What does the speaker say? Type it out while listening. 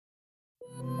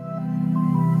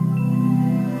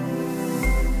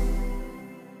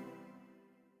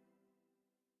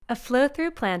A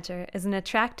flow-through planter is an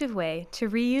attractive way to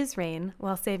reuse rain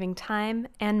while saving time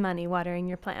and money watering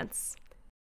your plants.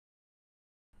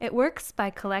 It works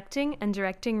by collecting and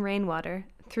directing rainwater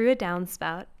through a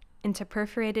downspout into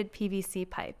perforated PVC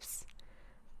pipes.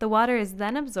 The water is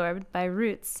then absorbed by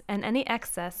roots, and any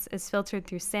excess is filtered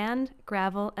through sand,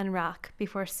 gravel, and rock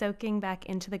before soaking back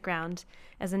into the ground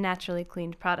as a naturally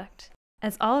cleaned product.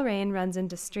 As all rain runs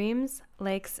into streams,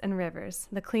 lakes, and rivers,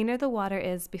 the cleaner the water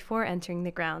is before entering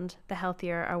the ground, the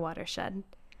healthier our watershed.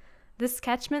 This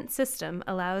catchment system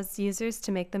allows users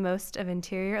to make the most of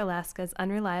interior Alaska's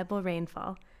unreliable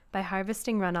rainfall by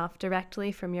harvesting runoff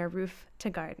directly from your roof to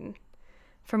garden.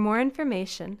 For more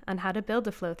information on how to build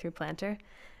a flow-through planter,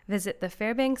 visit the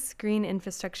Fairbanks Green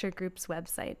Infrastructure Group's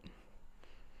website.